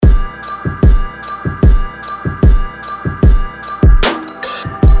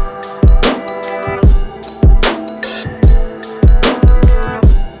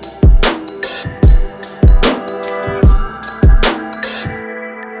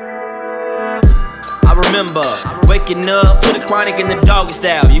remember waking up to the chronic in the doggy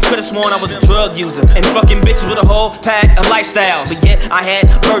style. You could've sworn I was a drug user and fucking bitches with a whole pack of lifestyles. But yet I had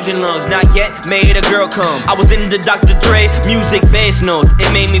virgin lungs, not yet made a girl come. I was into Dr. Dre music bass notes,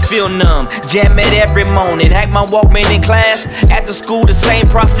 it made me feel numb. Jam it every morning, hack my Walkman in class. After school the same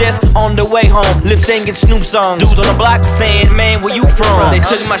process, on the way home lip singing Snoop songs. Dudes on the block saying, man, where you from? They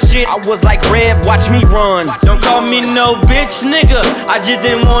took my shit, I was like, Rev, watch me run. Don't call me no bitch nigga, I just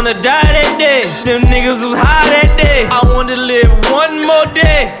didn't wanna die that day. Them niggas was high that day, I wanted to live one more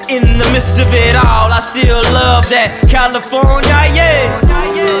day. In the midst of it all, I still love that California, yeah.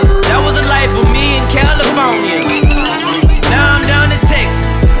 That was the life of me in California. Now I'm down in Texas,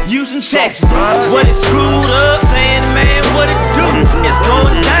 Houston, Texas. What it screwed up, saying man, what it do? It's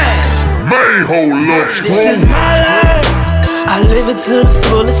going down. This is my life, I live it to the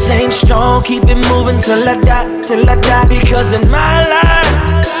fullest, ain't strong, keep it moving till I die, because in my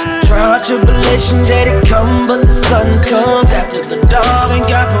life, trial, tribulation, that it come, but the sun comes after the dark. Thank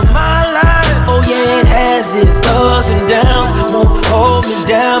God for my life, oh yeah, it has its ups and downs, won't hold me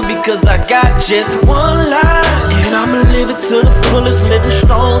down, because I got just one life, and I'ma live it to the fullest, living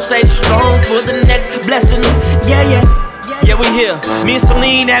strong, stay strong for the next blessing, yeah. Yeah, we here, me and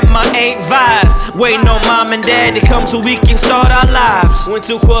Celine at my 8 vibes, waiting on mom and dad to come so we can start our lives. Went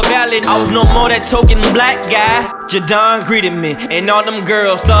to Quad Valley, I was no more that token black guy. Jadon greeted me, and all them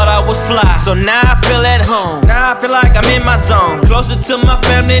girls thought I was fly. So now I feel at home, now I feel like I'm in my zone. Closer to my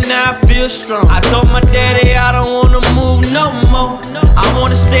family, now I feel strong. I told my daddy I don't wanna move no more, I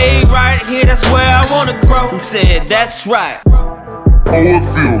wanna stay right here, that's where I wanna grow. He said, that's right. Oh, it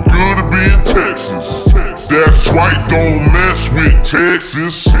feel good to be in Texas. That's right, don't mess with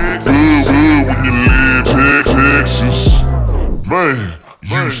Texas. Good when you live Texas. Man,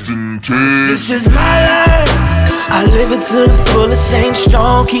 Houston, Texas. This is my life, I live it to the fullest, ain't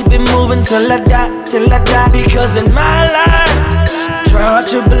strong, keep it moving till I die, because in my life, trial,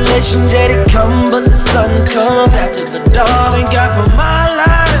 tribulation, that it come, but the sun comes after the dark. Thank God for my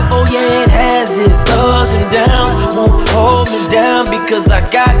life, oh yeah, it has its ups and downs, won't hold me down, because I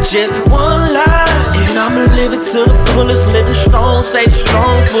got just one life, and I'ma live it to the fullest, living strong, stay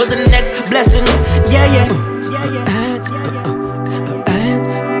strong for the next blessing, yeah. Yeah.